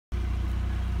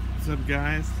What's up,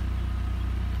 guys?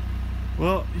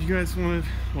 Well, you guys wanted,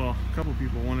 well, a couple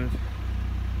people wanted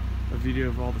a video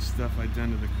of all the stuff I've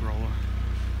done to the Corolla,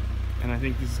 and I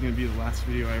think this is going to be the last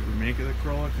video I ever make of the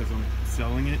Corolla because I'm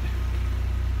selling it.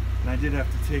 And I had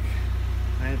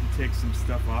to take some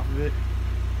stuff off of it.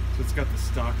 So it's got the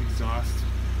stock exhaust.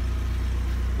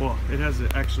 Well, it has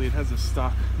a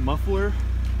stock muffler,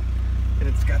 and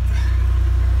it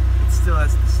still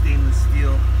has the stainless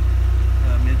steel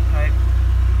mid pipe,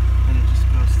 and it just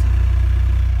goes to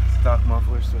the stock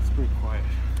muffler, so it's pretty quiet.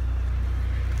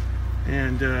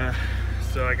 And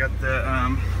so I got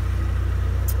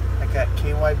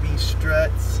KYB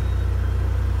struts,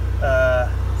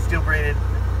 steel braided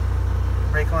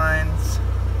brake lines.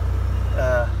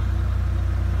 I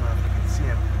don't know if you can see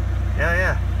them.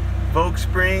 Yeah. Vogue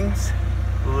springs,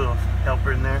 a little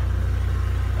helper in there.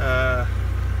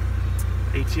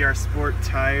 ATR Sport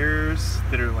tires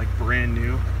that are like brand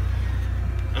new.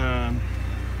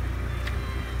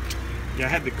 Yeah, I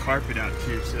had the carpet out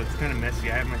too, so it's kind of messy.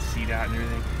 I have my seat out and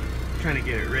everything. I'm trying to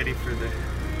get it ready for because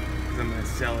I'm gonna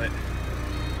sell it,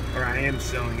 or I am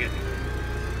selling it.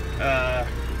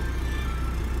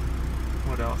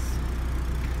 What else?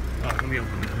 Oh, let me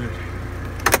open the hood.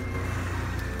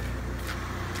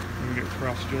 I'm gonna get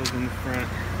cross drills in the front.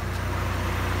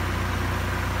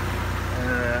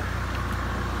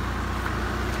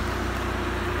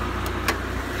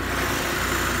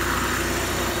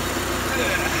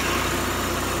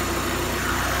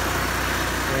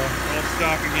 All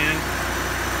stock again.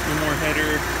 No more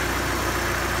header.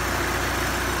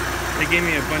 They gave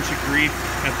me a bunch of grief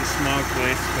at the smog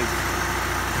place because,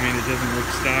 I mean, it doesn't work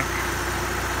stock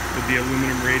with the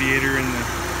aluminum radiator and the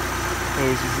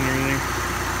hoses and everything.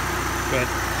 But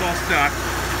it's all stock.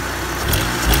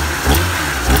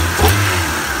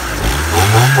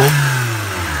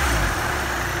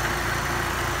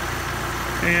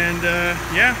 And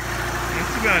yeah,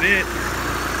 that's about it.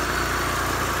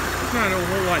 There's not a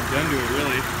whole lot done to it,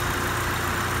 really.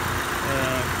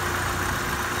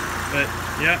 But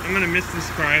yeah, I'm gonna miss this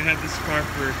car. I had this car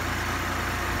for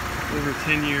over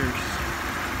 10 years,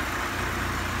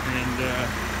 and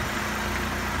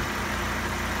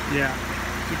yeah,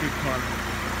 it's a good car.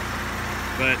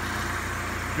 But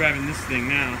driving this thing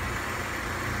now,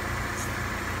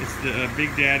 it's the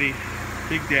Big Daddy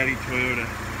Toyota.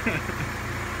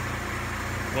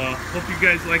 Well, hope you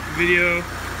guys liked the video.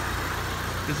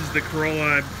 This is the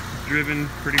Corolla I've driven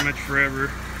pretty much forever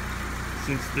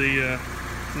since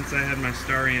I had my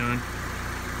Starry on.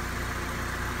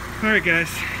 All right, guys.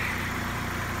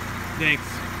 Thanks.